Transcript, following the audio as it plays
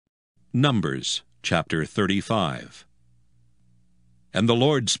Numbers chapter 35. And the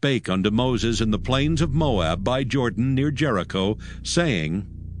Lord spake unto Moses in the plains of Moab by Jordan near Jericho, saying,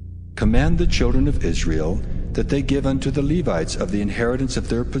 Command the children of Israel that they give unto the Levites of the inheritance of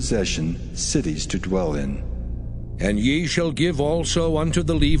their possession cities to dwell in. And ye shall give also unto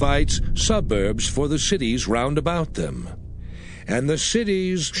the Levites suburbs for the cities round about them. And the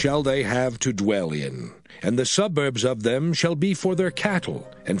cities shall they have to dwell in, and the suburbs of them shall be for their cattle,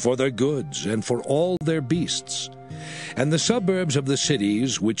 and for their goods, and for all their beasts. And the suburbs of the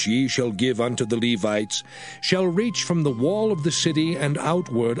cities, which ye shall give unto the Levites, shall reach from the wall of the city and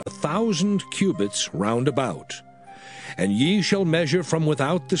outward 1,000 cubits round about. And ye shall measure from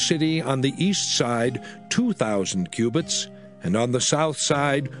without the city on the east side 2,000 cubits, and on the south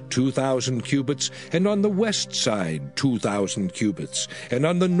side 2,000 cubits, and on the west side 2,000 cubits, and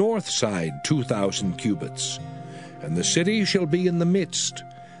on the north side 2,000 cubits. And the city shall be in the midst.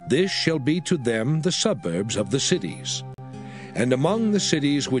 This shall be to them the suburbs of the cities. And among the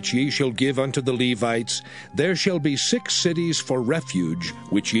cities which ye shall give unto the Levites, there shall be 6 cities for refuge,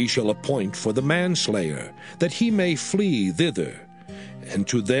 which ye shall appoint for the manslayer, that he may flee thither. And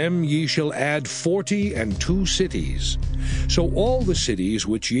to them ye shall add 42 cities. So all the cities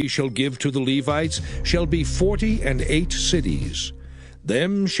which ye shall give to the Levites shall be 48 cities.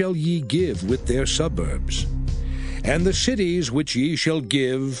 Them shall ye give with their suburbs. And the cities which ye shall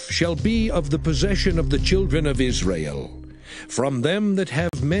give shall be of the possession of the children of Israel. From them that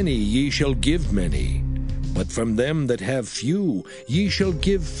have many ye shall give many, but from them that have few ye shall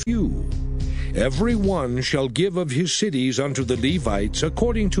give few. Every one shall give of his cities unto the Levites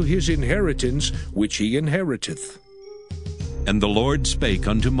according to his inheritance which he inheriteth. And the Lord spake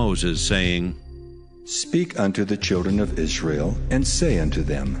unto Moses, saying, Speak unto the children of Israel, and say unto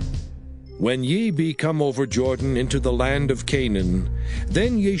them, When ye be come over Jordan into the land of Canaan,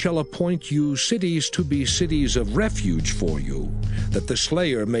 then ye shall appoint you cities to be cities of refuge for you, that the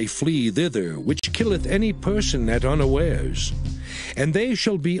slayer may flee thither, which killeth any person at unawares. And they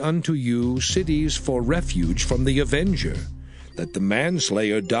shall be unto you cities for refuge from the avenger, that the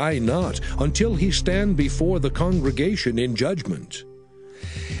manslayer die not, until he stand before the congregation in judgment.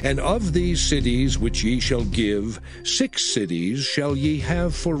 And of these cities which ye shall give, 6 cities shall ye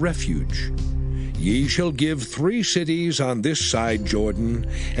have for refuge. Ye shall give 3 cities on this side Jordan,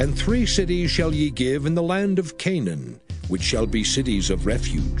 and 3 cities shall ye give in the land of Canaan, which shall be cities of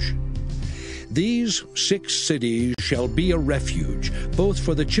refuge. These 6 cities shall be a refuge, both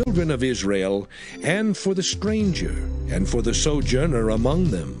for the children of Israel, and for the stranger, and for the sojourner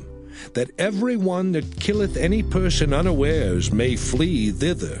among them, that every one that killeth any person unawares may flee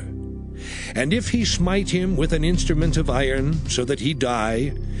thither. And if he smite him with an instrument of iron, so that he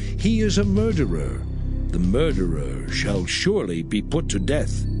die, he is a murderer. The murderer shall surely be put to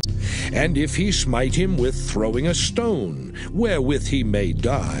death. And if he smite him with throwing a stone, wherewith he may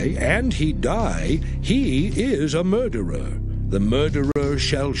die, and he die, he is a murderer. The murderer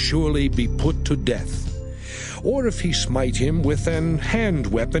shall surely be put to death. Or if he smite him with an hand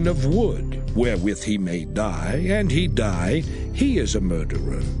weapon of wood, wherewith he may die, and he die, he is a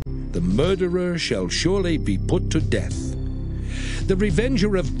murderer. The murderer shall surely be put to death. The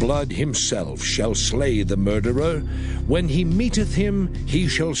revenger of blood himself shall slay the murderer. When he meeteth him, he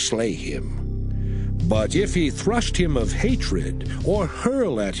shall slay him. But if he thrust him of hatred, or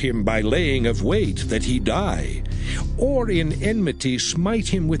hurl at him by laying of weight, that he die, or in enmity smite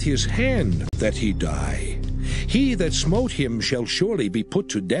him with his hand, that he die, he that smote him shall surely be put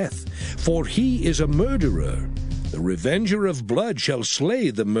to death, for he is a murderer. The revenger of blood shall slay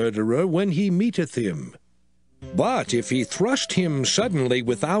the murderer when he meeteth him. But if he thrust him suddenly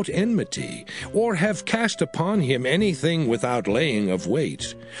without enmity, or have cast upon him anything without laying of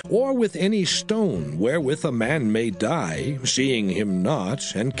weight, or with any stone wherewith a man may die, seeing him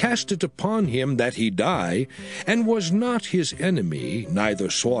not, and cast it upon him that he die, and was not his enemy, neither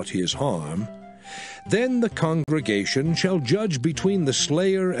sought his harm, then the congregation shall judge between the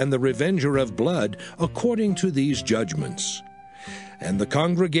slayer and the revenger of blood according to these judgments. And the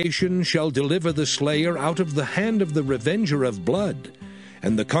congregation shall deliver the slayer out of the hand of the revenger of blood,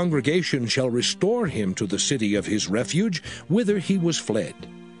 and the congregation shall restore him to the city of his refuge, whither he was fled.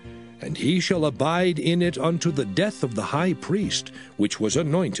 And he shall abide in it unto the death of the high priest, which was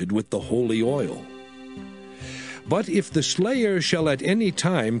anointed with the holy oil. But if the slayer shall at any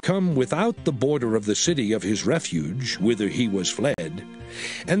time come without the border of the city of his refuge, whither he was fled,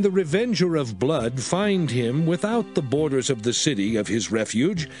 and the revenger of blood find him without the borders of the city of his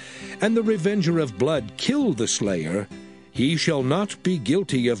refuge, and the revenger of blood kill the slayer, he shall not be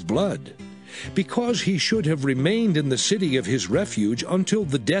guilty of blood. because he should have remained in the city of his refuge until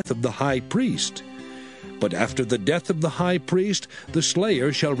the death of the high priest. But after the death of the high priest, the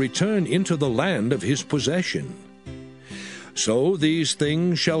slayer shall return into the land of his possession. So these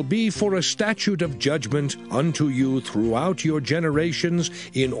things shall be for a statute of judgment unto you throughout your generations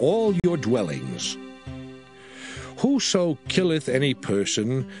in all your dwellings. Whoso killeth any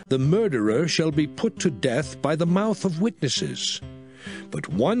person, the murderer shall be put to death by the mouth of witnesses. But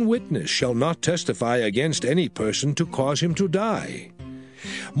one witness shall not testify against any person to cause him to die.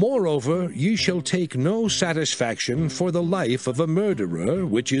 Moreover, ye shall take no satisfaction for the life of a murderer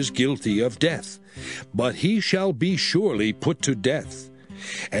which is guilty of death, but he shall be surely put to death.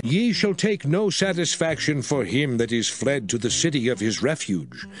 And ye shall take no satisfaction for him that is fled to the city of his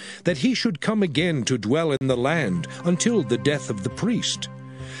refuge, that he should come again to dwell in the land until the death of the priest.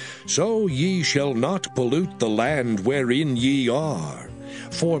 So ye shall not pollute the land wherein ye are,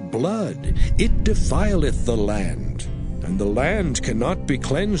 for blood, it defileth the land. And the land cannot be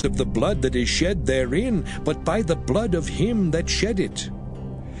cleansed of the blood that is shed therein, but by the blood of him that shed it.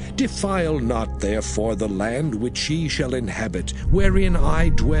 Defile not therefore the land which ye shall inhabit, wherein I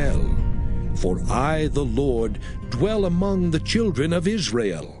dwell. For I, the Lord, dwell among the children of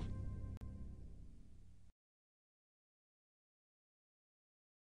Israel.